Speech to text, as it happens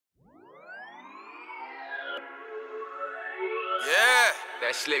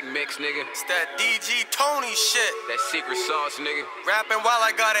That slick mix, nigga. It's that DG Tony shit. That secret sauce, nigga. Rapping while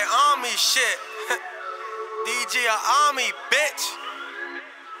I got it on me shit. DG a army, bitch.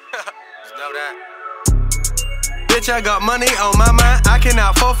 Just know that. Bitch, I got money on my mind. I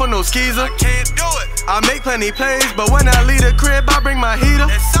cannot fall for no skeezer. I can't do it. I make plenty plays, but when I leave the crib, I bring my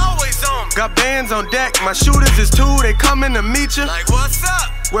heater. It's always on. Got bands on deck. My shooters is 2. They coming to meet you. Like, what's up?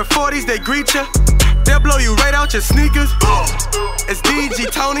 We're 40s, they greet you. They'll blow you right out your sneakers. It's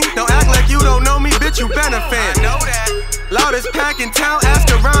DG Tony. Don't act like you don't know me, bitch. You been a fan. I know that. Loudest pack in town. Ask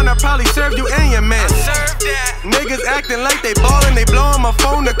around, I probably served you and your man. Niggas acting like they ballin', they blowin' my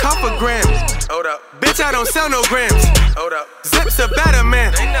phone to couple grams. Hold up. Bitch, I don't sell no grams. Hold up. Zip's a better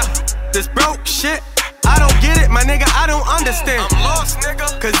man. This broke shit, I don't get it, my nigga, I don't understand. I'm lost,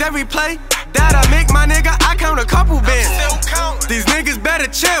 nigga. Cause every play that I make, my nigga, I count a couple bands. These niggas better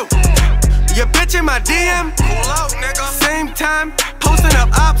chill. Your bitch in my DM. Cool out, nigga. Same time, posting up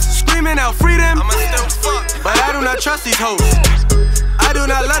ops, screaming out freedom. I'ma still fuck. But I do not trust these hoes. I do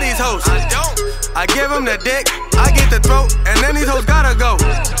not love these hoes. I don't. I give them the dick, I get the throat, and then these hoes gotta go.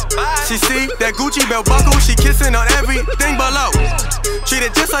 Bye. She see that Gucci belt buckle, she kissing on everything below. Treat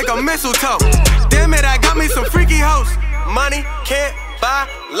it just like a mistletoe. Damn it, I got me some freaky hoes. Money can't buy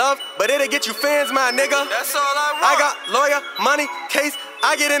love, but it'll get you fans, my nigga. That's all I want. I got lawyer, money, case,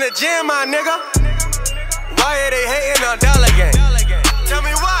 I get in the gym, my nigga. Why are they hating on Dollar Gang? Tell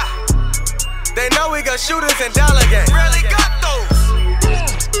me why. They know we got shooters and Dollar Gang. Really got those.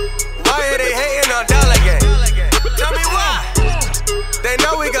 Why are they hating on Dollar Gang? Tell me why. They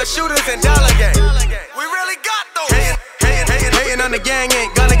know we got shooters and Dollar Gang. We really got those. Hating on the gang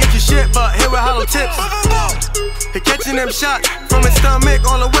ain't gonna get you shit, but here with hollow tips. He catching them shots from his stomach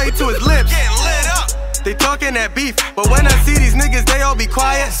all the way to his lips. Getting lit up. They talking that beef, but when I see these niggas, they all be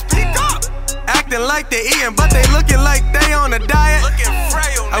quiet. Speak up. Acting like they eating, but they looking like they on a diet. Looking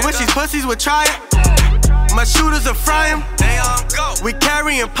frail, nigga. I wish these pussies would try it. My shooters are frying. They on go. We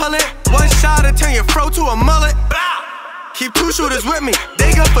carry and pull it. One shot and turn your fro to a mullet. Blah. Keep 2 shooters with me.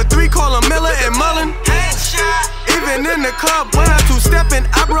 They go for 3, call them Miller and Mullen. Headshot. Even in the club, when I 2-stepping,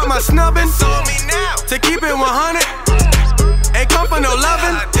 I brought my snubbing. Saw me now. To keep it 100. Ain't come for no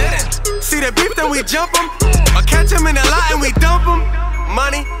loving. I didn't. See the beef, then we jump them. Or catch them in the lot and we dump them.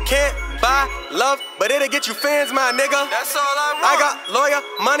 Money can't buy love, but it'll get you fans, my nigga. That's all I want. I got lawyer,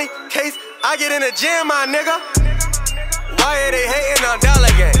 money, case, I get in the gym, my nigga. Why are they hating on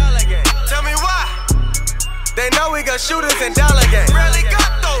Dollar Gang? Tell me why. They know we got shooters and Dollar Gang. Really got